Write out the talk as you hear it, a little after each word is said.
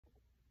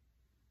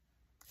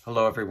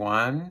Hello,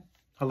 everyone.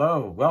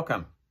 Hello,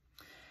 welcome.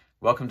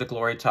 Welcome to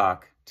Glory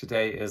Talk.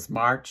 Today is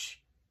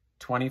March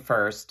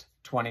 21st,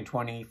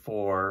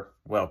 2024.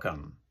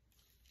 Welcome.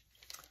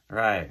 All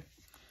right.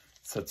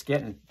 So it's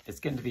getting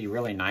to be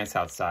really nice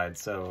outside.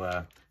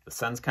 So the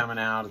sun's coming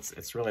out.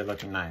 It's really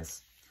looking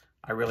nice.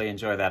 I really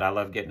enjoy that. I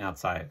love getting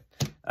outside.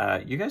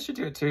 You guys should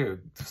do it too.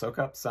 Soak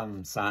up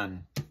some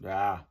sun.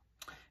 Yeah.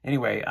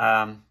 Anyway,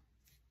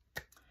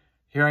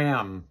 here I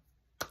am,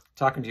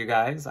 talking to you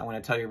guys. I want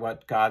to tell you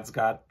what God's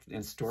got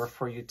in store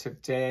for you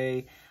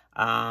today.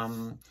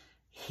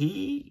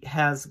 He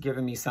has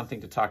given me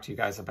something to talk to you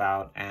guys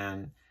about,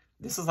 and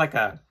this is like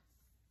a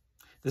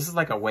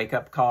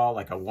wake-up call,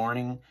 like a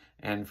warning,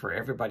 and for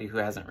everybody who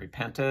hasn't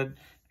repented,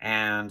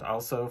 and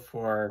also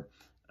for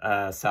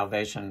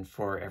salvation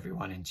for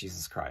everyone in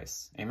Jesus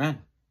Christ. Amen.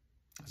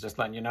 I was just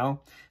letting you know.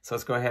 So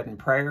let's go ahead and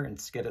pray and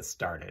let's get it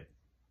started.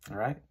 All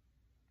right?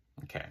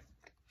 Okay.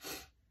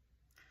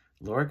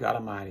 Lord God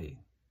Almighty,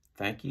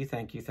 thank you,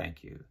 thank you,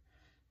 thank you.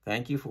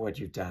 Thank you for what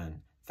you've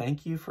done.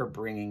 Thank you for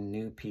bringing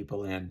new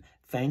people in.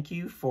 Thank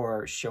you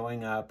for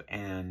showing up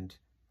and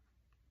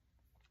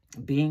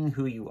being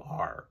who you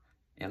are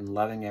and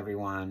loving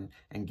everyone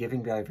and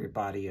giving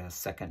everybody a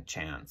second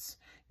chance,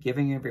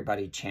 giving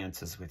everybody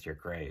chances with your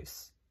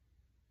grace.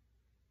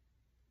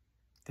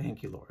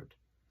 Thank you, Lord.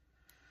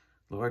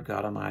 Lord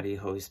God Almighty,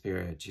 Holy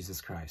Spirit,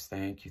 Jesus Christ,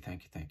 thank you,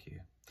 thank you, thank you.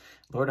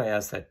 Lord, I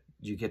ask that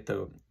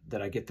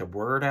I get the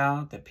word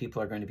out, that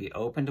people are going to be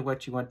open to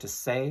what you want to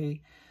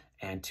say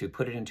and to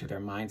put it into their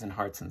minds and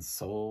hearts and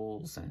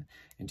souls and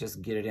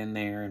just get it in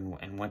there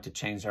and want to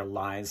change their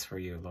lives for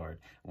you, Lord,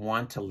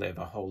 want to live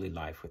a holy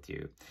life with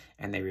you,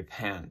 and they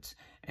repent.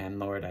 And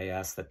Lord, I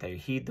ask that they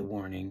heed the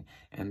warning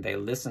and they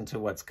listen to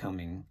what's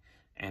coming,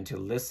 and to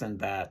listen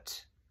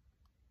that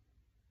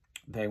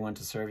they want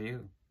to serve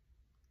you.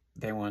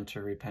 They want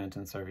to repent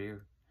and serve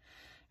you.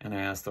 And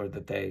I ask, Lord,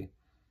 that they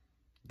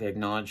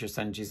acknowledge your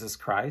Son, Jesus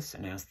Christ,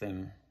 and ask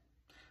them,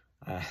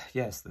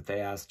 that they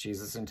ask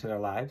Jesus into their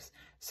lives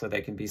so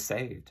they can be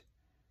saved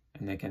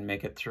and they can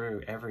make it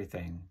through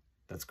everything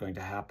that's going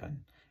to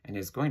happen and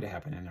is going to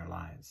happen in their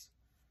lives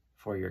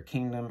for your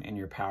kingdom and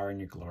your power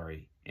and your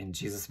glory. In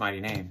Jesus' mighty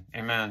name,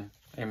 amen.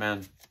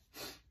 Amen.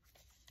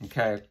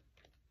 Okay.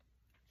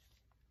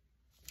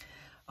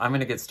 I'm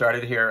going to get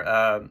started here.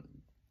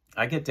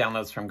 I get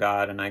downloads from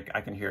God, and I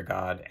can hear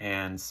God.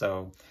 And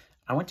so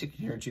I want to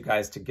encourage you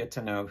guys to get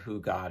to know who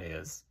God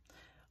is.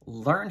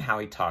 Learn how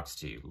he talks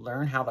to you.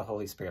 Learn how the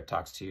Holy Spirit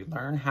talks to you.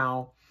 Learn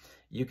how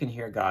you can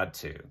hear God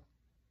too.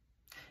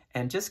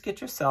 And just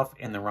get yourself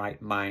in the right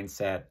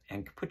mindset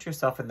and put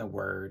yourself in the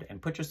Word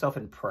and put yourself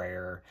in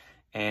prayer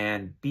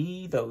and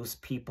be those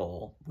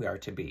people we are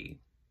to be,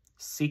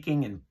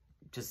 seeking and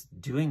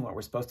just doing what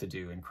we're supposed to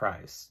do in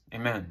Christ.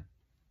 Amen.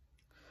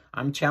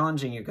 I'm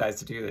challenging you guys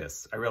to do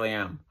this. I really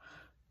am.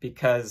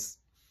 Because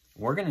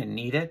we're going to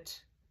need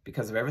it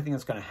because of everything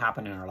that's going to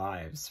happen in our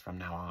lives from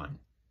now on,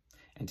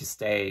 and to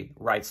stay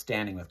right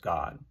standing with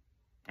God.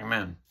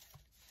 Amen.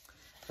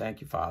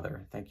 Thank you,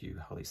 Father. Thank you,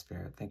 Holy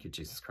Spirit. Thank you,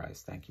 Jesus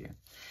Christ. Thank you.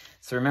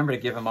 So remember to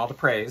give him all the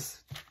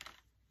praise.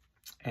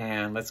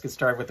 And let's get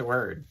started with the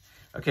word.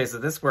 Okay, so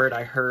this word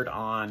I heard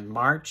on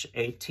March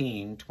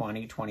 18,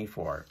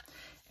 2024.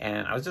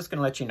 And I was just going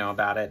to let you know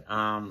about it.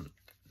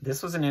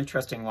 This was an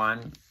interesting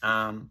one.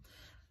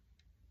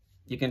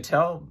 You can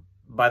tell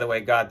by the way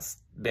God's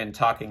been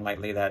talking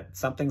lately that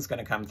something's going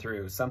to come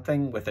through.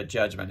 Something with a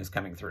judgment is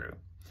coming through.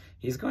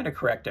 He's going to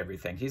correct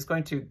everything. He's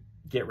going to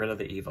get rid of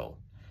the evil.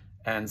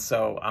 And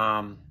so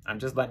I'm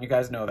just letting you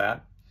guys know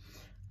that.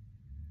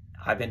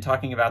 I've been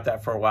talking about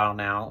that for a while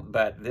now,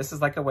 but this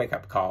is like a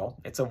wake-up call.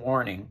 It's a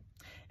warning,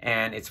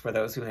 and it's for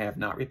those who have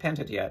not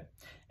repented yet.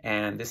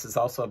 And this is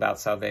also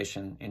about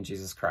salvation in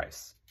Jesus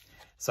Christ.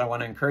 So I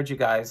want to encourage you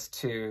guys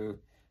to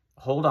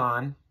hold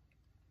on.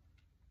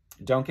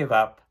 Don't give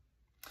up.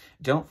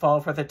 Don't fall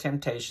for the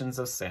temptations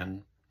of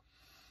sin.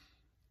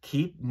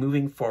 Keep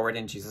moving forward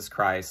in Jesus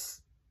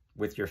Christ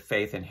with your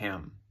faith in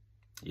him.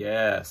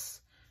 Yes,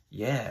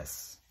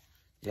 yes,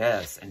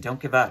 yes. And don't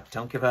give up.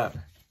 Don't give up.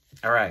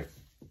 All right.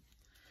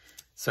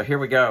 So here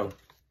we go.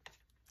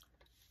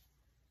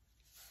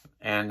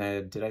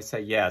 And did I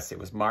say yes? It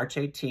was March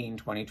 18,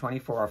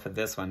 2024 for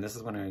this one. This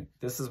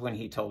is when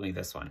he told me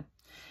this one.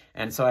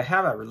 And so I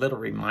have a little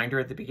reminder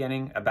at the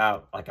beginning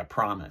about like a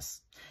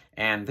promise.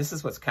 And this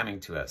is what's coming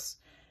to us.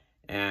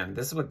 And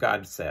this is what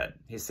God said.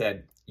 He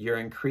said, your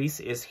increase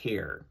is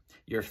here.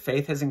 Your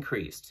faith has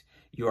increased.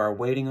 You are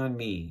waiting on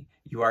me.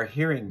 You are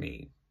hearing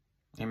me.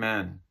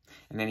 Amen.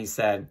 And then he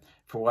said,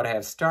 for what I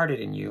have started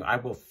in you, I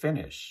will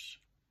finish.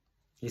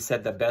 He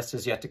said, the best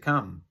is yet to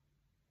come.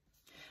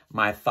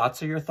 My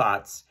thoughts are your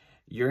thoughts.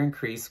 Your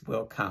increase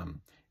will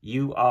come.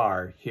 You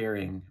are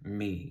hearing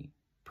me.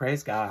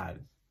 Praise God.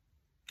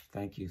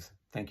 Thank you.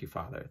 Thank you,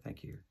 Father.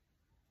 Thank you.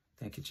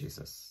 Thank you,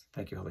 Jesus.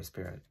 Thank you, Holy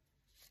Spirit.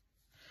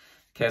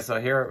 Okay,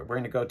 so here we're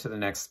going to go to the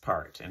next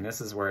part, and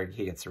this is where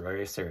he gets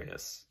very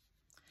serious.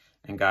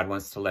 And God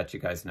wants to let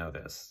you guys know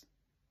this.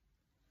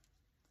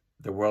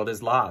 The world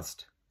is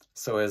lost,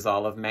 so is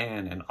all of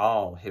man and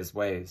all his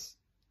ways.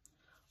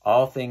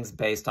 All things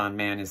based on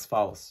man is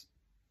false.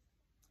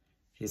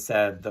 He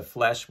said, the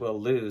flesh will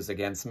lose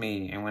against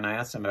me. And when I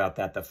asked him about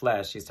that, the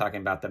flesh, he's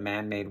talking about the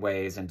man-made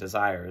ways and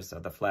desires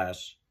of the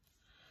flesh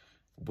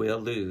will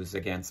lose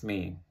against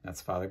me.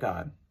 That's Father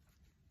God.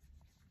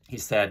 He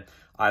said,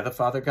 I, the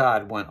Father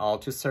God, want all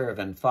to serve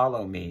and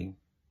follow me.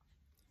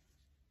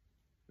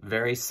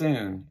 Very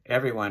soon,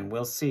 everyone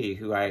will see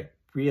who I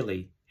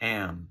really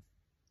am,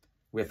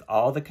 with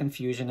all the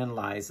confusion and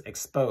lies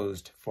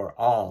exposed for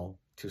all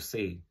to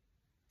see.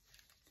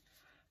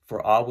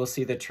 For all will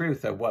see the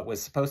truth of what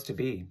was supposed to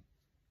be.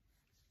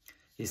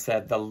 He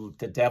said,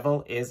 the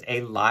devil is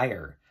a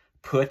liar.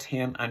 Put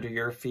him under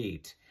your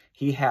feet.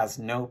 He has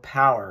no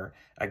power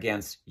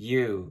against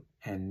you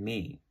and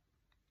me.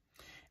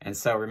 And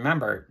so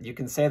remember, you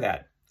can say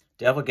that.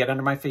 Devil, get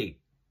under my feet.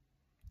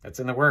 That's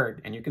in the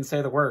word. And you can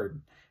say the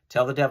word.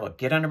 Tell the devil,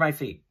 get under my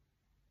feet.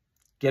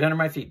 Get under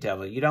my feet,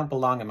 devil. You don't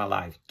belong in my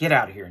life. Get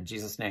out of here in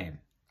Jesus' name.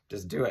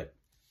 Just do it.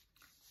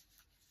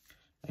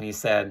 And he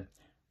said,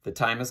 the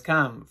time has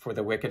come, for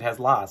the wicked has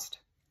lost.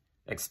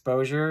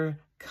 Exposure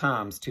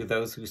comes to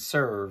those who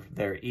serve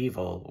their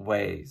evil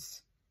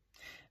ways.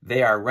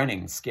 They are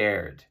running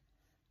scared,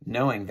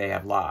 knowing they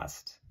have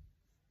lost.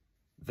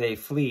 They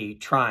flee,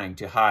 trying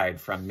to hide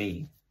from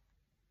me.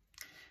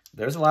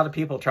 There's a lot of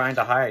people trying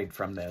to hide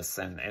from this,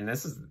 and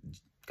this is,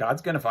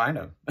 God's going to find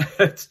them.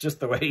 It's just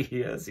the way he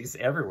is. He's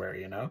everywhere,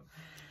 you know.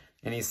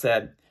 And he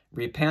said,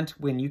 repent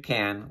when you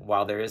can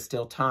while there is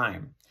still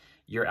time.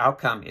 Your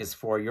outcome is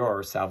for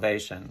your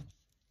salvation.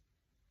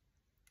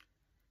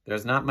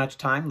 There's not much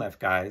time left,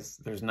 guys.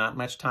 There's not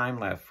much time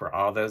left for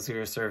all those who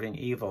are serving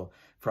evil.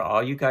 For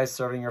all you guys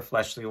serving your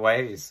fleshly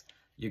ways.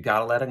 You got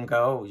to let them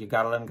go. You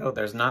got to let them go.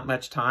 There's not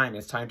much time.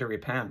 It's time to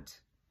repent.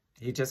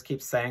 He just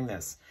keeps saying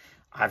this.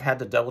 I've had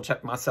to double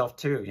check myself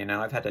too. You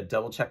know, I've had to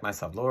double check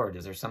myself. Lord,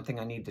 is there something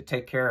I need to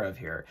take care of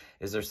here?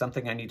 Is there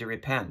something I need to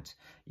repent?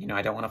 You know,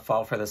 I don't want to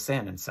fall for the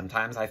sin. And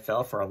sometimes I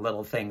fell for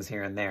little things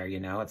here and there, you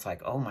know, it's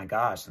like, oh my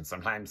gosh. And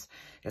sometimes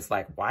it's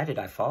like, why did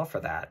I fall for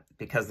that?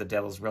 Because the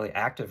devil's really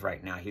active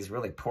right now. He's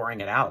really pouring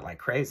it out like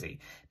crazy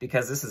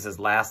because this is his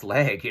last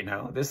leg, you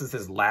know, this is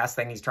his last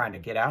thing he's trying to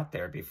get out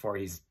there before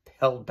he's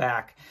held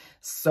back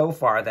so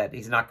far that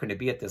he's not going to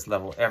be at this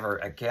level ever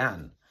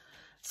again.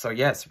 So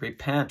yes,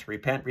 repent,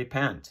 repent,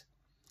 repent.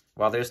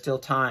 While there's still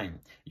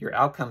time, your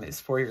outcome is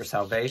for your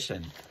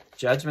salvation.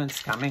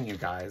 Judgment's coming, you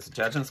guys.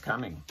 Judgment's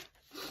coming.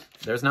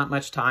 There's not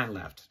much time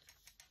left.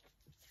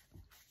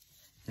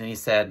 And he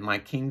said, my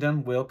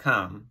kingdom will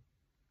come.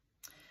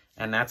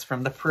 And that's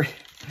from the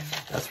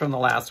that's from the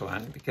last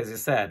one, because he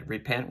said,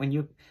 repent when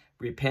you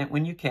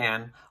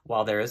can,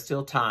 while there is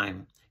still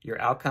time.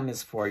 Your outcome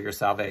is for your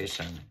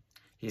salvation.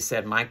 He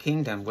said, my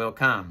kingdom will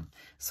come.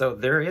 So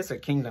there is a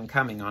kingdom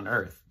coming on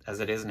earth as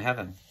it is in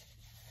heaven.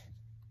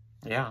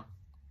 Yeah,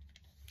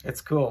 it's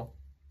cool.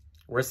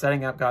 We're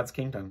setting up God's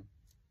kingdom.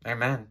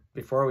 Amen.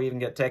 Before we even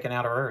get taken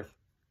out of earth.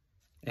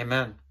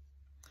 Amen.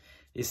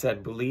 He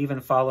said, believe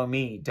and follow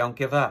me. Don't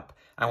give up.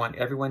 I want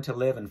everyone to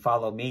live and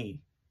follow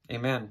me.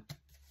 Amen.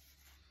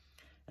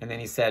 And then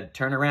he said,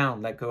 turn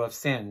around, let go of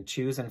sin,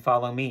 choose and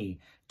follow me.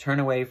 Turn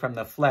away from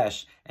the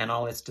flesh and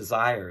all its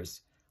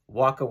desires.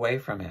 Walk away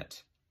from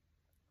it.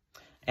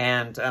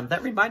 And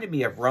that reminded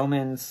me of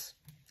Romans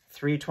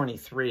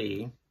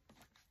 3:23.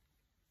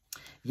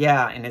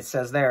 Yeah, and it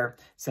says there,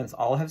 since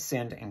all have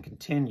sinned and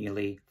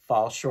continually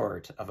fall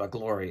short of the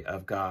glory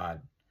of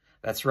God.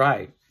 That's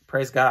right.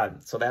 Praise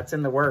God. So that's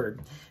in the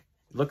word.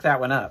 Look that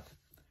one up.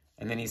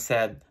 And then he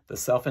said, the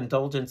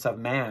self-indulgence of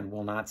man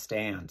will not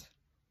stand.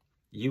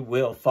 You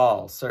will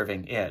fall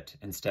serving it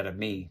instead of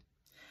me.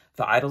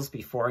 The idols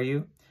before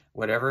you,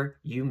 whatever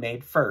you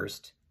made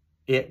first,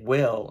 it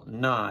will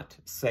not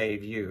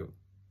save you.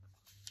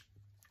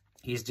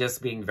 He's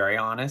just being very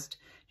honest.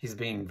 He's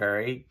being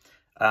very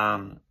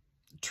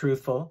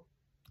truthful.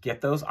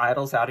 Get those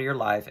idols out of your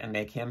life and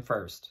make him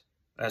first.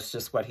 That's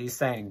just what he's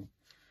saying.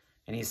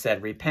 And he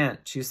said,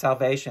 repent, choose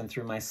salvation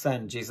through my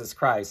son, Jesus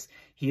Christ.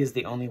 He is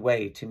the only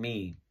way to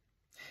me.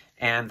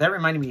 And that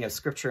reminded me of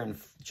scripture in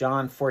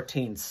John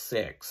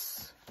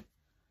 14:6.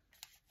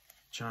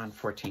 John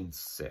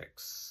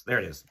 14:6. There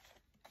it is.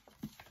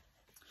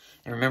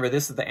 And remember,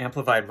 this is the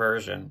Amplified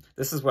Version.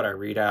 This is what I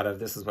read out of.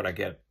 This is what I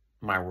get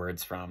my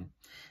words from.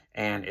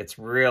 And it's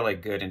really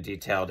good and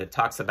detailed. It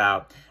talks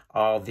about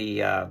all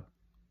the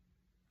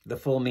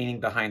full meaning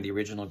behind the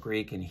original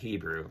Greek and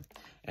Hebrew.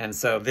 And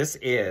so this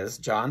is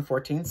John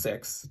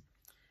 14:6.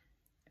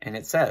 And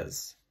it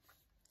says,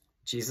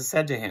 Jesus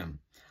said to him,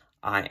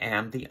 I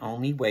am the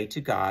only way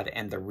to God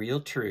and the real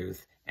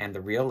truth and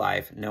the real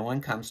life. No one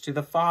comes to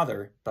the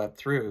Father but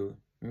through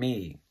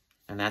me.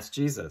 And that's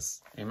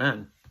Jesus.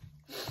 Amen.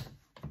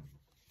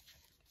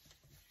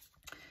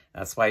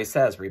 That's why he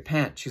says,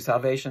 repent, choose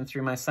salvation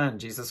through my son,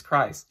 Jesus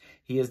Christ.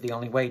 He is the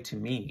only way to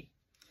me.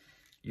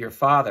 Your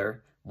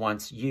Father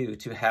wants you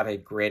to have a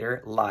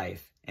greater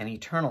life, an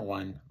eternal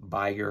one,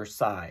 by your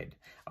side.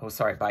 Oh,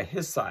 sorry, by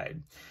his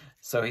side.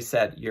 So he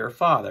said, your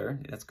Father,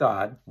 that's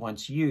God,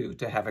 wants you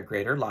to have a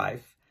greater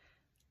life,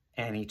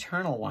 an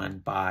eternal one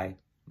by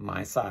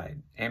my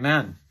side.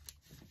 Amen.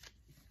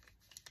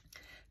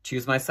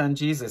 Choose my son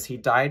Jesus. He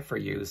died for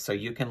you so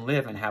you can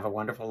live and have a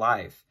wonderful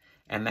life.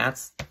 And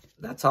that's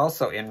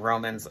also in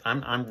Romans.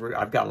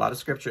 I've got a lot of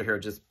scripture here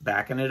just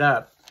backing it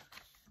up.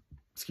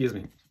 Excuse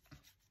me.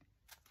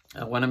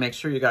 I want to make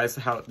sure you guys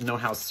know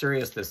how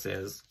serious this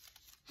is.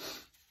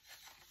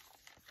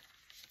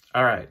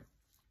 All right.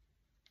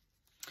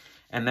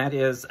 And that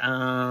is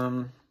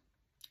Romans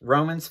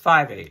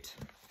 5:8.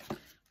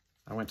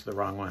 I went to the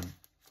wrong one.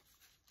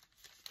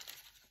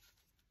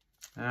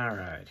 All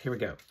right, here we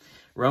go.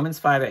 Romans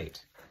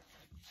 5:8.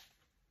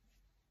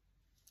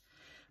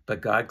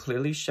 But God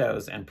clearly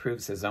shows and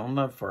proves his own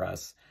love for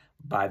us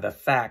by the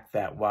fact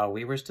that while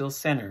we were still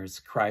sinners,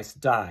 Christ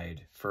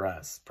died for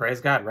us. Praise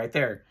God, right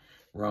there.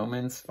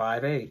 Romans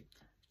 5:8.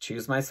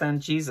 Choose my son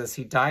Jesus.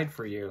 He died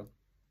for you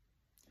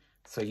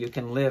so you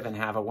can live and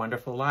have a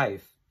wonderful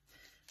life.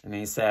 And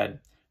then he said,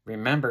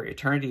 remember,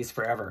 eternity is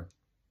forever.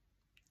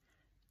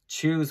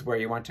 Choose where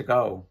you want to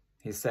go.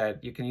 He said,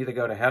 you can either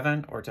go to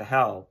heaven or to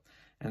hell.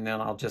 And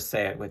then I'll just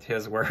say it with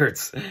his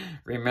words.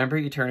 Remember,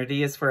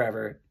 eternity is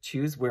forever.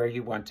 Choose where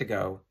you want to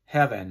go,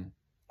 heaven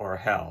or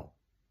hell.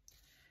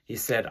 He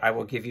said, I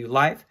will give you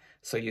life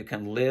so you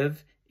can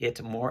live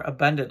it more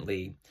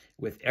abundantly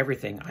with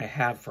everything I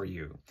have for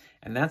you.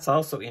 And that's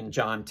also in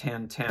John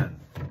 10:10.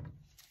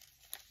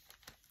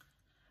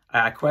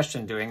 I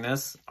questioned doing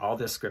this, all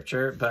this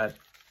scripture, but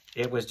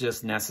it was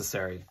just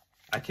necessary.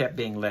 I kept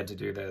being led to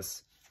do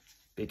this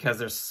because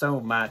there's so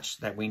much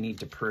that we need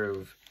to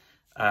prove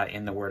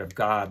in the Word of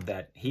God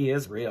that he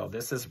is real.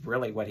 This is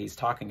really what he's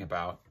talking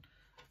about.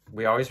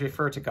 We always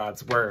refer to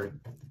God's Word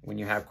when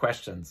you have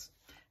questions,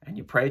 and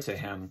you pray to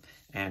him,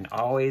 and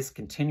always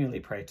continually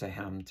pray to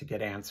him to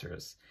get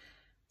answers.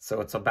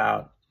 So it's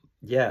about,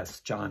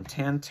 yes, John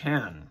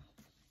 10:10.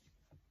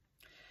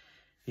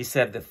 He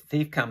said, the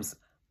thief comes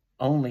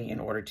only in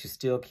order to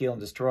steal, kill,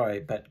 and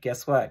destroy. But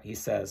guess what? He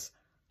says,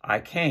 I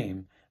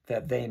came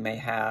that they may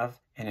have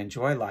and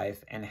enjoy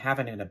life and have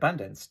it in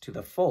abundance to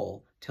the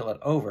full till it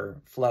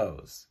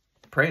overflows.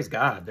 Praise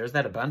God. There's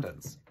that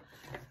abundance.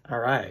 All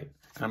right.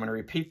 I'm going to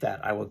repeat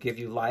that. I will give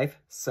you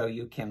life so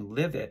you can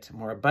live it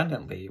more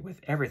abundantly with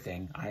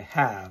everything I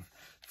have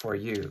for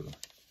you.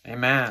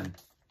 Amen.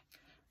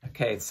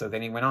 Okay, so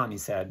then he went on. He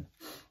said,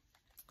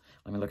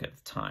 let me look at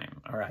the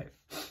time. All right.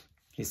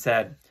 He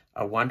said,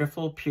 a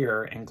wonderful,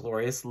 pure, and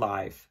glorious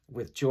life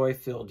with joy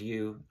filled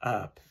you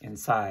up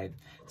inside.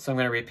 So I'm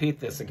going to repeat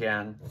this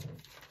again.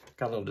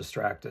 Got a little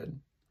distracted.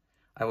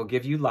 I will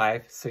give you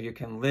life so you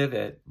can live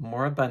it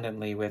more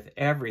abundantly with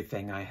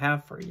everything I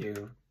have for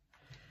you.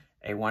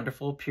 A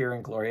wonderful, pure,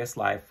 and glorious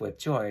life with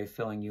joy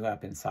filling you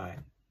up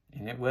inside.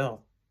 And it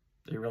will.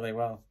 It really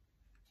will.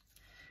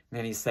 And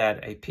then he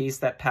said, a peace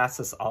that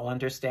passes all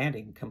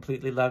understanding,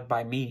 completely loved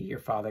by me, your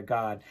Father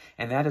God.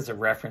 And that is a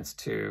reference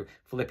to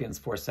Philippians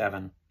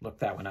 4:7. Look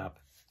that one up.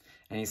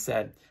 And he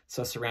said,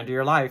 so surrender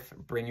your life,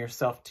 bring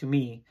yourself to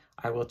me.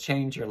 I will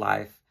change your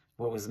life.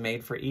 What was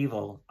made for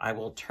evil, I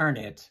will turn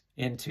it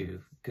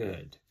into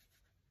good.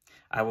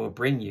 I will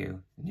bring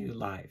you new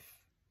life.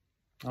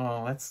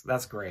 Oh,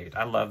 that's great.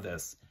 I love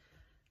this.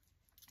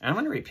 And I'm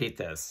going to repeat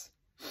this.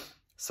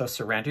 So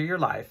surrender your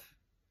life,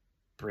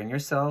 bring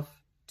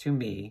yourself to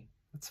me,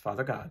 that's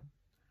Father God.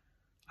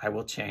 I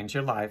will change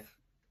your life.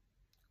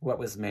 What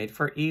was made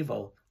for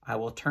evil, I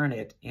will turn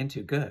it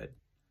into good.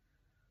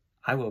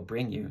 I will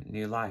bring you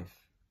new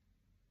life.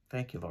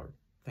 Thank you, Lord.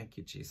 Thank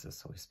you,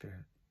 Jesus, Holy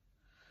Spirit.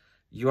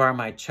 You are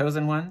my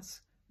chosen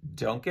ones.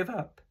 Don't give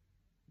up.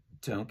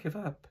 Don't give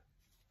up.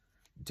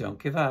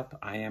 Don't give up.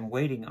 I am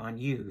waiting on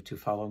you to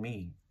follow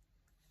me.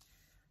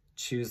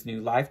 Choose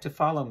new life to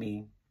follow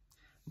me.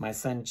 My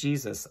son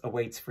Jesus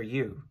awaits for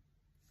you.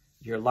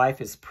 Your life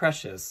is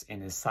precious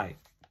in his sight.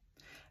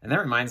 And that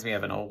reminds me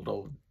of an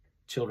old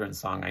children's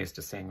song I used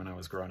to sing when I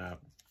was growing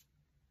up.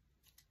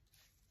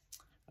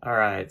 All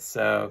right,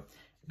 so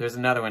there's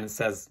another one that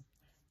says,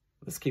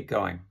 let's keep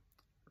going.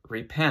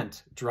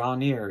 Repent, draw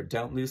near,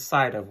 don't lose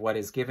sight of what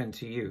is given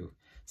to you.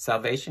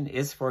 Salvation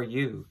is for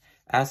you.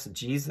 Ask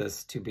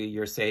Jesus to be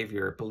your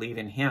Savior. Believe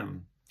in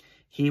him.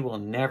 He will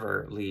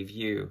never leave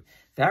you.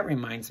 That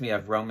reminds me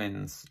of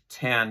Romans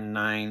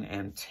 10:9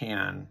 and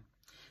 10.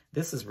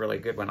 This is really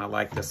good one. I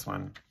like this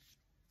one.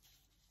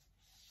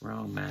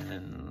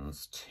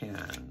 Romans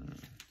 10.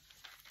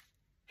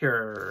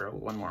 Here,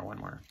 one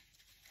more.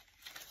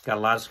 Got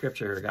a lot of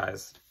scripture here,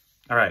 guys.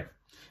 All right,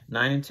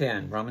 9 and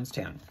 10, Romans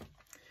 10.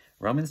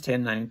 Romans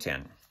 10, 9 and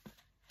 10.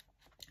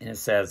 And it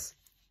says,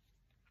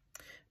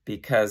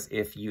 because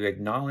if you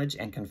acknowledge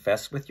and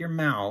confess with your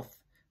mouth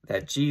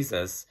that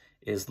Jesus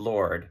is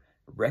Lord,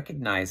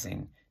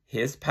 recognizing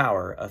his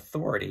power,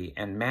 authority,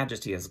 and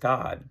majesty as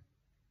God,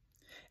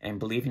 and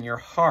believe in your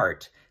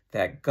heart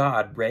that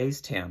God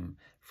raised him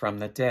from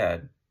the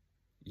dead,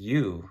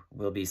 you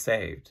will be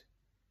saved.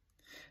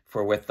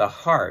 For with the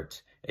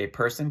heart, a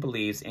person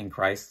believes in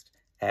Christ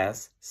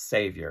as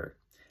Savior,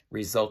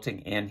 resulting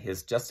in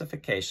his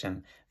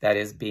justification, that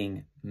is,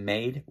 being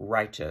made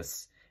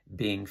righteous,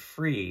 being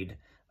freed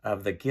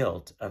of the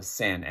guilt of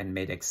sin and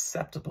made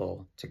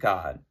acceptable to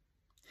God.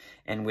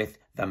 and with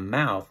the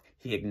mouth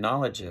he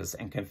acknowledges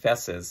and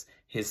confesses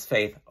his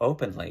faith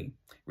openly,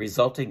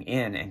 resulting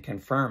in and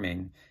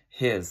confirming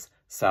his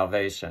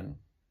salvation.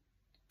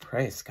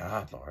 Praise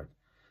God, Lord.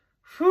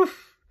 Whew.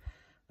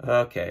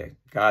 Okay,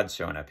 God's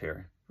showing up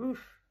here. Whew.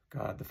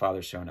 God the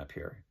Father's showing up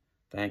here.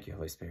 Thank you,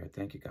 Holy Spirit.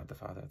 Thank you, God the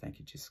Father. Thank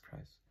you, Jesus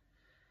Christ.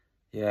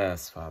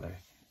 Yes, Father.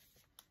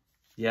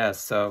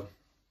 Yes, so,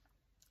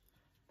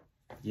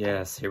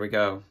 yes, here we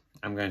go.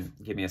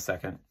 Give me a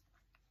second.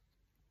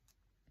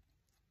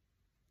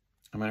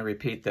 I'm going to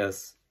repeat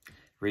this.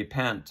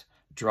 Repent,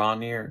 draw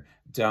near,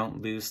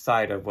 don't lose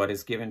sight of what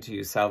is given to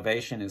you.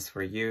 Salvation is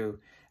for you.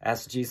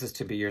 Ask Jesus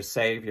to be your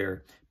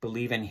Savior.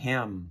 Believe in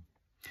him.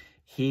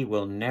 He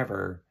will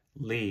never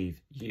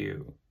leave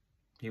you.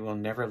 He will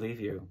never leave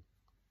you.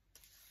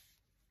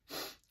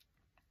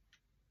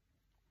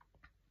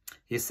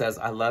 He says,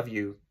 I love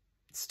you.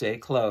 Stay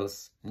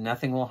close.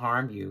 Nothing will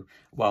harm you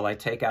while I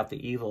take out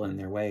the evil in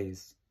their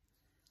ways.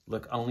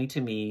 Look only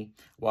to me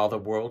while the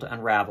world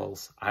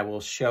unravels. I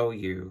will show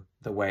you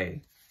the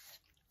way.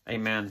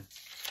 Amen.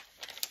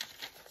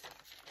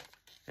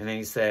 And then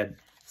he said,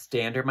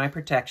 stay under my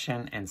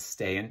protection and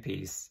stay in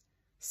peace.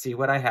 See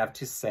what I have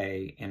to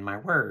say in my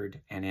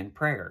word and in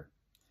prayer.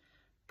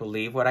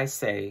 Believe what I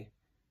say.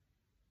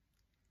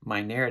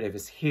 My narrative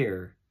is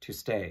here to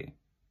stay.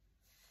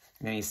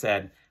 And then he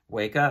said,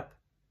 wake up,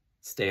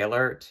 stay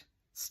alert,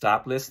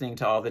 stop listening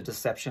to all the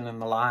deception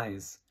and the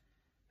lies.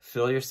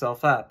 Fill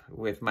yourself up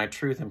with my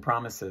truth and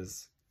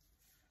promises.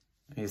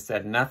 He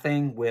said,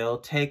 nothing will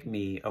take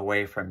me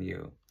away from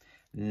you.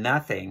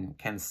 Nothing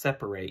can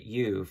separate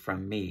you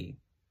from me.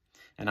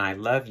 And I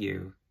love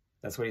you.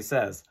 That's what he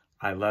says.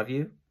 I love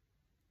you,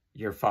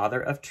 your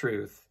Father of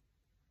truth,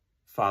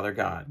 Father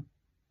God.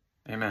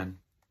 Amen.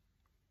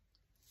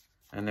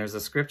 And there's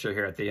a scripture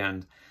here at the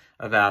end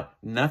about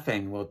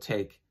nothing will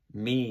take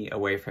me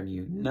away from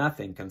you.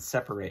 Nothing can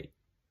separate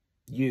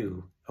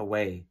you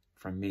away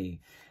from me.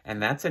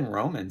 And that's in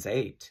Romans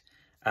 8.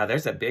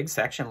 There's a big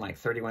section like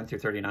 31 through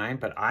 39,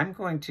 but I'm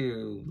going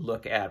to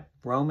look at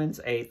Romans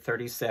 8,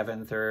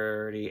 37,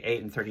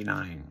 38, and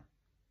 39.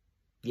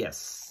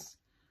 Yes.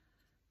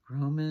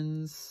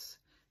 Romans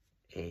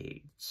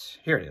 8.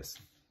 Here it is.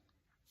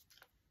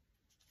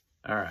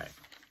 All right.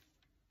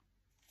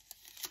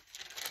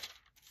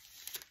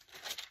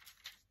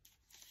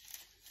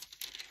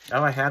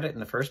 Oh, I had it in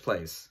the first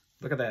place.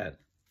 Look at that.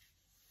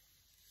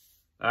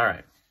 All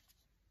right.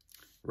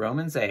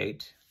 Romans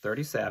 8,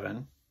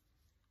 37.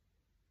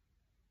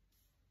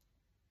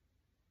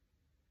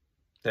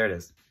 There it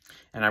is.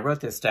 And I wrote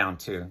this down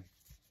too.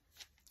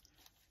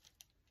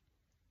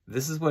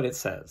 This is what it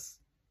says.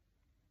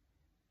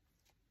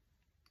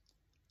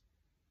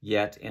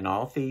 Yet in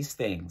all these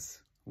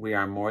things, we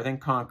are more than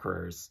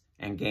conquerors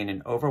and gain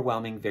an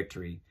overwhelming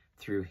victory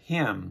through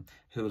him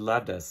who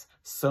loved us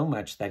so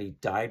much that he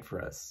died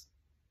for us.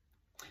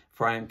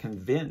 For I am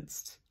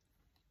convinced,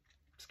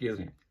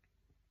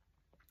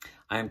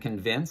 I am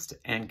convinced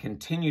and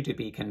continue to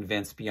be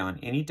convinced beyond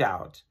any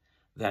doubt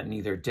that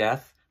neither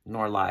death,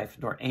 nor life,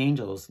 nor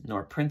angels,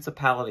 nor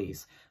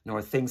principalities,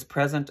 nor things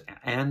present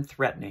and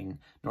threatening,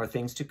 nor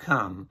things to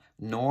come,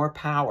 nor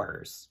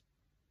powers,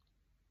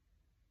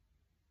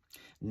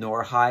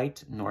 nor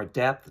height, nor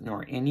depth,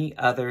 nor any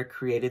other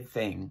created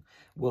thing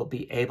will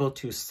be able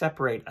to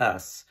separate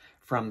us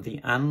from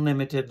the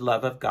unlimited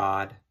love of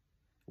God,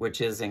 which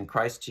is in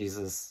Christ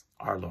Jesus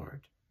our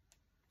Lord.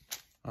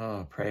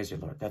 Oh, praise you,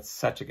 Lord. That's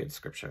such a good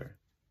scripture.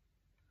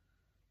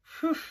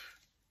 Whew.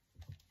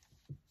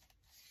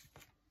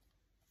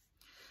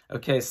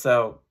 Okay,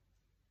 so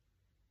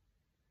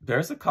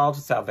there's a call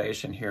to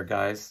salvation here,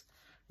 guys.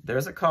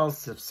 There's a call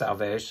to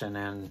salvation,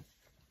 and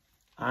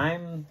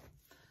I'm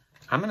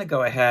going to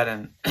go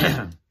ahead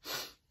and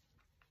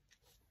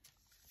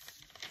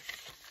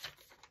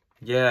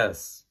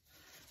yes,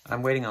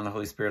 I'm waiting on the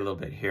Holy Spirit a little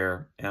bit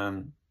here.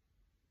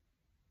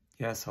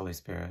 Yes, Holy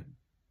Spirit.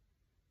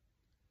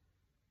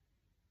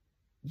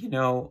 You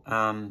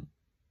know,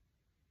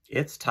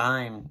 it's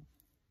time.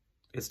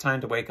 It's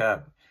time to wake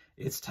up.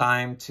 It's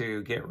time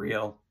to get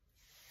real.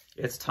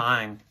 It's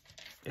time.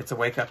 It's a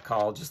wake-up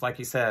call, just like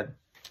he said.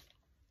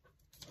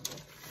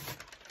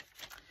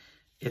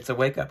 It's a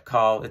wake-up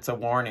call. It's a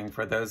warning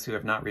for those who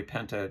have not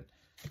repented.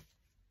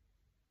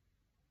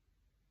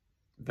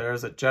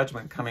 There's a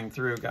judgment coming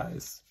through,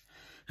 guys.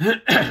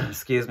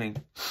 Excuse me.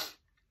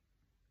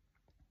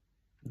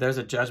 There's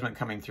a judgment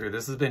coming through.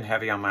 This has been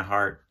heavy on my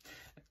heart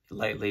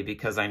lately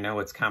because I know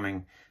it's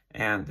coming.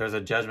 And there's a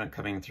judgment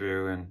coming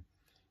through, and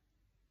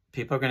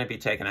people are going to be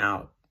taken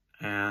out.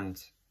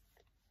 And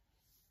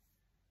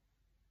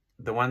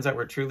the ones that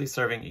were truly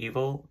serving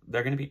evil,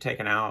 they're going to be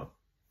taken out.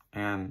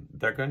 And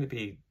they're going to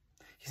be,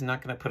 he's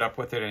not going to put up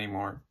with it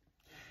anymore.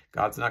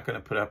 God's not going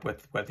to put up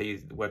with what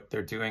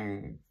they're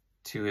doing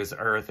to his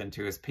earth and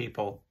to his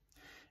people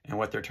and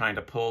what they're trying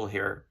to pull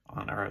here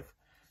on earth.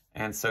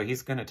 And so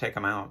he's going to take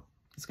them out.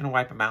 He's going to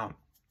wipe them out.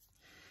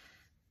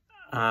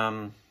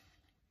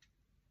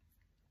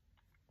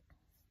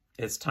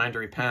 It's time to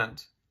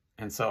repent.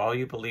 And so all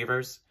you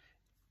believers,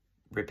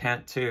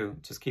 repent too.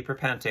 Just keep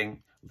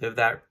repenting. Live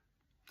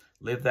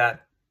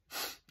that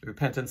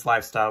repentance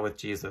lifestyle with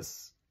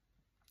Jesus,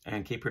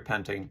 and keep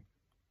repenting.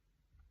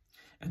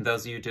 And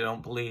those of you who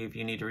don't believe,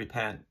 you need to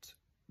repent,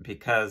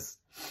 because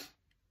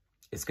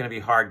it's going to be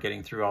hard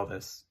getting through all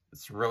this.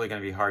 It's really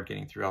going to be hard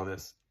getting through all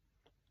this.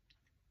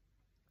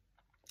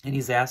 And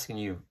he's asking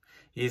you,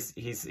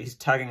 he's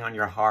tugging on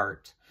your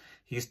heart.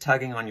 He's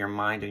tugging on your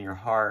mind and your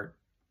heart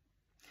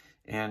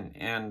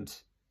and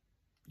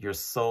your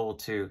soul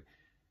to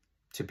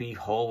be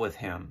whole with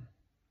him,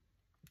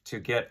 to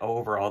get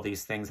over all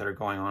these things that are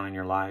going on in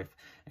your life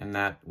and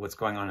that what's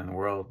going on in the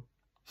world,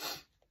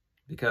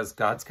 because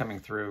God's coming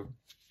through.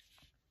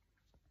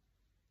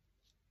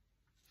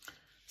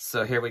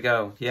 So here we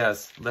go.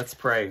 Yes, let's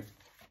pray.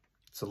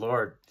 So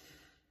Lord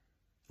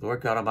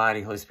God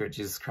Almighty, Holy Spirit,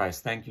 Jesus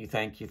Christ, thank you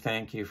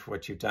for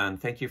what you've done.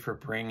 Thank you for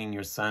bringing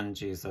your son,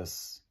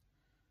 Jesus.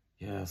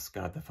 Yes,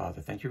 God the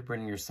Father, thank you for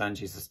bringing your son,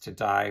 Jesus, to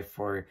die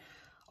for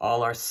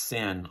all our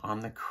sin on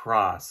the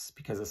cross,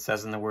 because it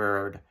says in the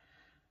word,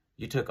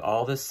 you took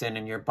all the sin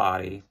in your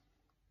body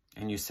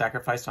and you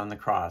sacrificed on the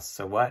cross.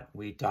 So what?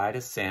 We die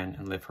to sin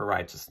and live for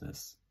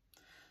righteousness.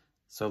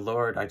 So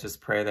Lord, I just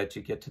pray that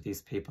you get to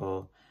these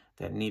people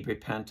that need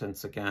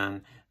repentance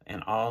again,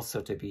 and also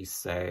to be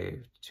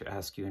saved, to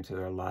ask you into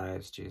their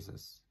lives,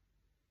 Jesus.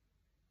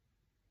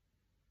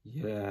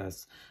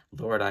 Yes,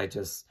 Lord, I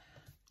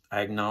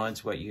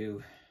acknowledge what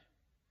you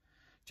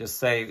just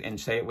say, and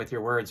say it with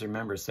your words.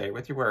 Remember, say it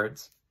with your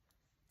words.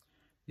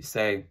 You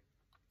say,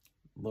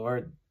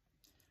 Lord,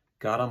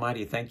 God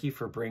Almighty, thank you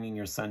for bringing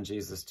your son,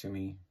 Jesus, to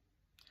me,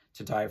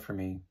 to die for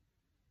me.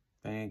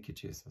 Thank you,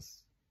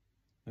 Jesus.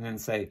 And then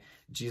say,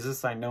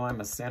 Jesus, I know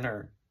I'm a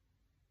sinner.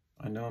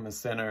 I know I'm a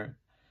sinner,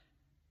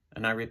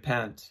 and I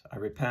repent,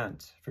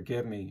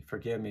 forgive me,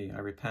 I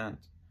repent.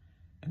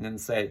 And then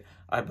say,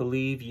 I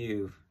believe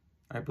you,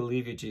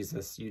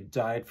 Jesus, you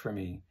died for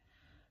me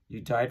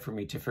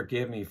to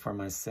forgive me for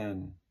my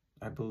sin.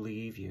 I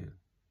believe you.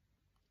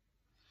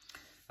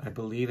 I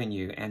believe in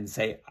you. And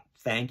say,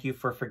 thank you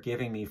for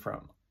forgiving me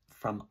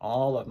from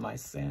all of my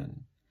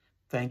sin.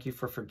 Thank you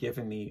for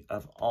forgiving me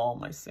of all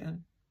my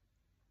sin.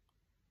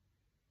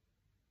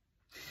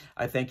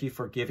 I thank you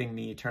for giving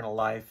me eternal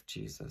life,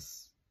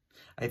 Jesus.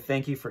 I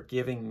thank you for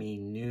giving me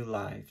new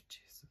life,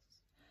 Jesus.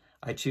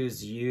 I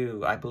choose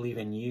you. I believe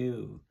in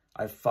you.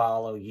 I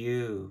follow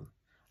you.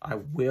 I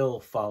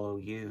will follow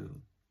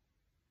you.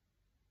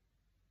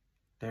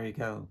 There you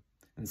go.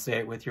 And say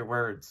it with your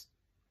words.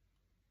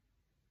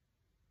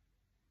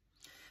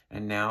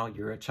 And now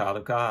you're a child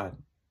of God.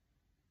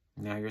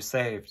 Now you're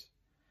saved.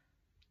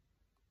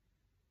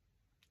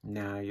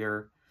 Now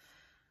you're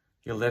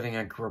living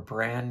a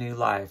brand new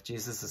life.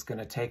 Jesus is going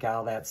to take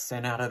all that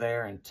sin out of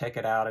there and take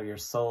it out of your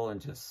soul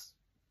and just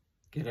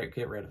get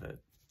rid of it.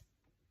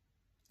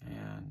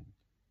 And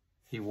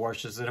he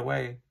washes it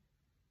away.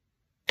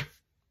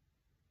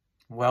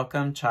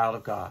 Welcome, child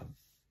of God.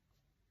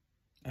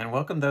 And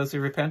welcome those who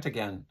repent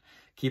again.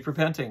 Keep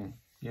repenting.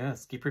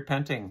 Yes, keep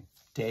repenting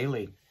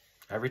daily.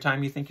 Every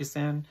time you think you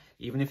sin,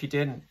 even if you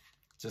didn't,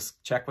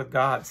 just check with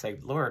God. Say,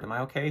 Lord, am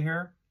I okay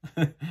here?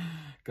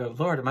 Go,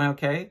 Lord, am I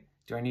okay?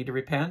 Do I need to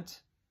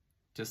repent?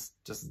 Just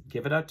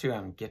give it up to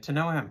him. Get to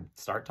know him.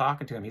 Start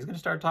talking to him. He's going to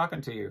start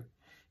talking to you.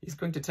 He's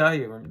going to tell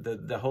you.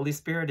 The Holy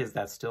Spirit is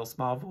that still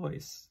small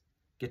voice.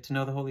 Get to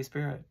know the Holy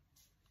Spirit.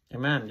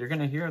 Amen. You're going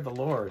to hear the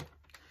Lord.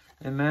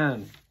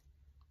 Amen.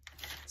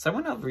 So I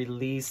want to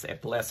release a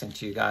blessing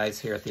to you guys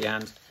here at the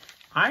end.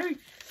 I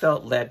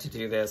felt led to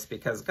do this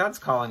because God's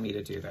calling me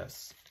to do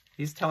this.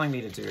 He's telling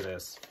me to do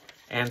this.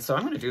 And so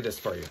I'm going to do this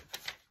for you.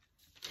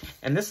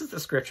 And this is the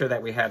scripture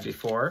that we had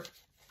before.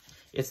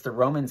 It's the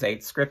Romans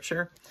 8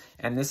 scripture,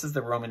 and this is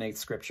the Roman 8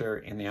 scripture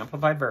in the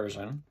Amplified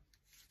Version.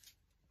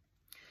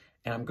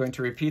 And I'm going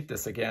to repeat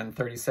this again,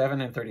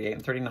 37 and 38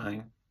 and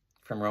 39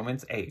 from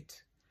Romans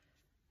 8.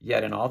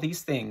 Yet in all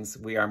these things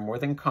we are more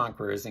than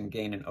conquerors and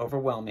gain an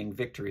overwhelming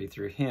victory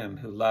through him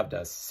who loved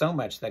us so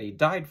much that he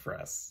died for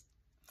us.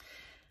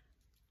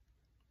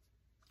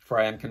 For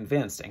I am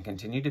convinced and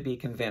continue to be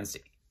convinced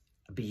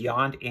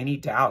beyond any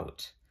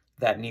doubt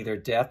that neither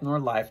death, nor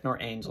life,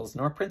 nor angels,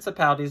 nor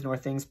principalities, nor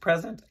things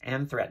present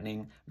and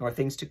threatening, nor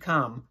things to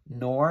come,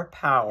 nor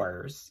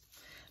powers,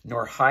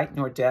 nor height,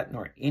 nor depth,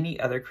 nor any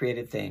other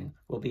created thing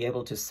will be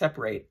able to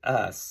separate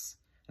us,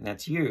 and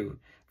that's you,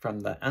 from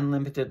the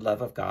unlimited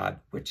love of God,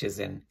 which is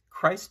in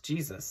Christ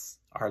Jesus,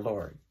 our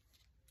Lord.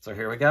 So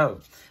here we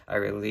go. I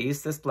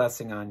release this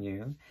blessing on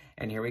you,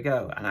 and here we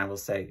go. And I will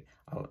say,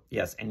 oh,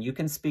 yes, and you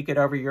can speak it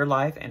over your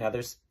life and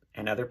others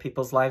and other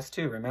people's lives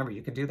too. Remember,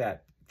 you can do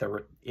that.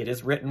 It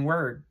is written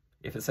word.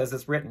 If it says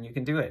it's written, you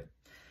can do it.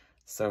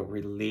 So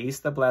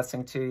release the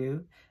blessing to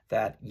you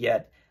that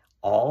yet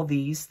all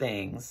these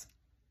things,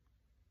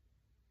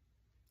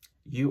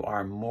 you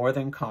are more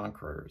than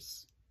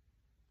conquerors.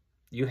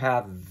 You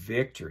have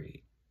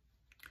victory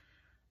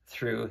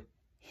through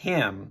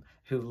him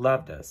who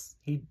loved us.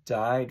 He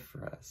died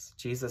for us.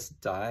 Jesus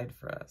died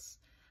for us.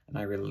 And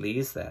I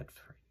release that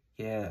for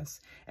you.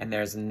 Yes. And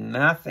there's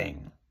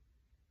nothing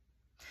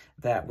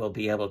that will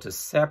be able to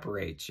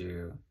separate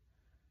you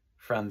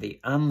from the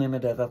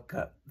unlimited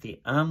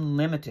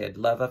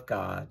love of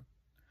God,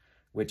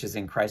 which is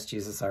in Christ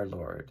Jesus our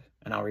Lord.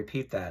 And I'll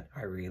repeat that.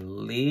 I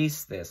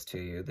release this to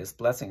you, this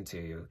blessing to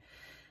you,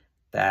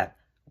 that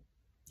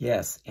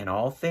yes, in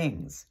all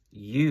things,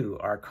 you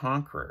are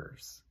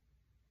conquerors.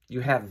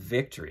 You have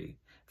victory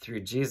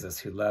through Jesus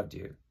who loved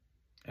you.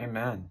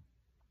 Amen.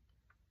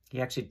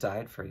 He actually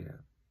died for you.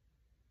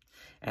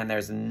 And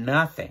there's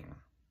nothing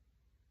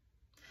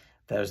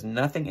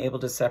able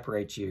to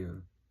separate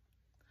you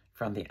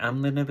from the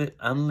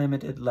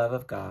unlimited love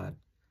of God.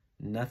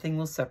 Nothing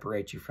will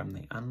separate you from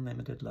the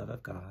unlimited love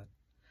of God,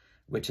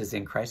 which is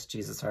in Christ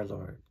Jesus our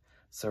Lord.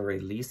 So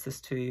release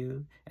this to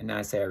you. And now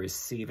I say, I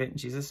receive it in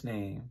Jesus'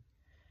 name.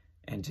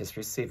 And just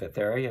receive it.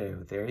 There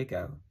you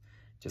go.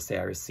 Just say,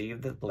 I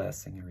receive the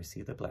blessing. I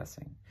receive the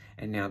blessing.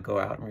 And now go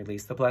out and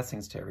release the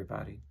blessings to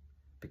everybody,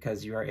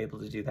 because you are able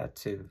to do that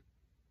too.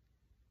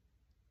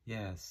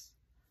 Yes.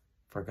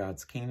 For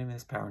God's kingdom,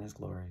 his power, and his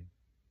glory.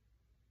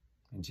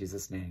 In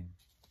Jesus' name.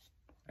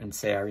 And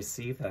say, I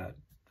receive that.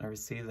 I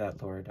receive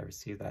that, Lord. I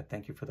receive that.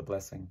 Thank you for the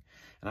blessing.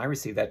 And I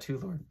receive that too,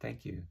 Lord.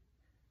 Thank you.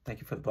 Thank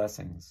you for the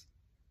blessings.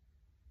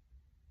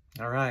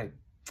 All right.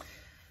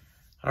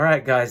 All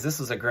right, guys. This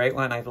was a great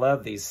one. I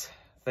love these.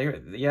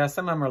 Yeah,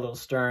 some of them are a little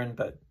stern,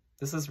 but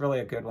this is really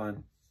a good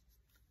one.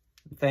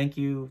 Thank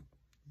you,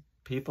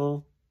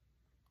 people,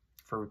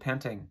 for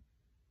repenting.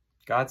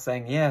 God's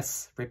saying,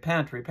 yes,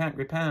 repent, repent,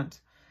 repent.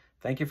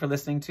 Thank you for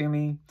listening to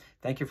me.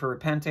 Thank you for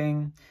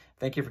repenting.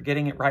 Thank you for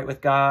getting it right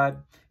with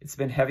God. It's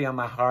been heavy on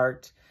my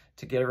heart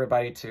to get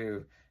everybody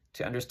to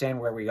understand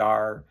where we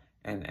are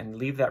and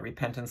leave that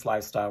repentance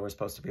lifestyle we're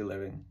supposed to be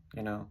living.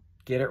 You know,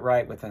 get it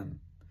right with him.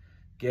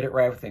 Get it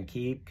right with him.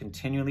 Keep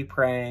continually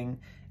praying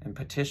and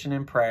petition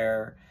in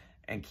prayer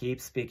and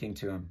keep speaking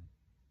to him.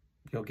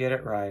 You'll get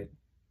it right.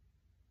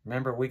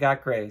 Remember, we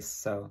got grace,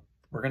 so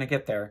we're going to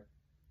get there.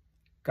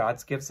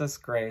 God gives us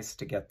grace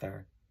to get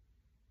there.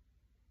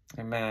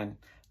 Amen.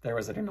 There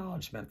was an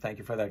acknowledgement. Thank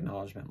you for that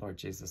acknowledgement, Lord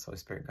Jesus, Holy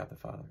Spirit, God the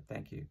Father.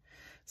 Thank you.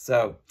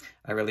 So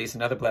I release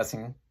another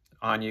blessing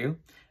on you.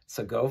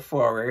 So go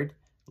forward,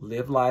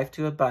 live life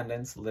to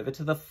abundance, live it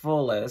to the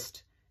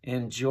fullest,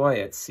 enjoy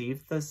it,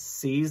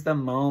 seize the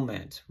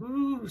moment.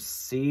 Woo,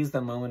 seize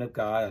the moment of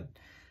God.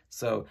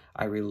 So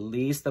I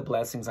release the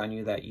blessings on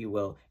you that you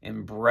will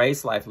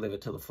embrace life, live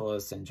it to the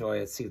fullest, enjoy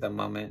it, see the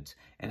moment,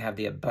 and have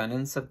the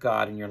abundance of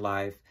God in your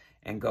life,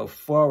 and go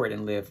forward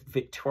and live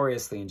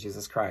victoriously in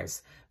Jesus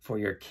Christ for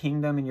your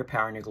kingdom and your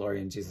power and your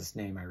glory in Jesus'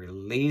 name. I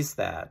release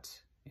that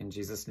in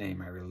Jesus'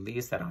 name. I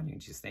release that on you in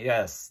Jesus' name.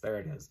 Yes, there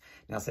it is.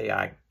 Now say,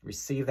 I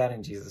receive that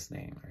in Jesus'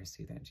 name. I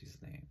receive that in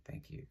Jesus' name.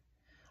 Thank you.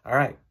 All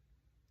right.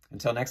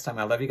 Until next time,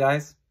 I love you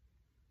guys.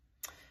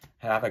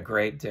 Have a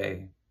great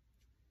day.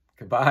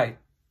 Goodbye.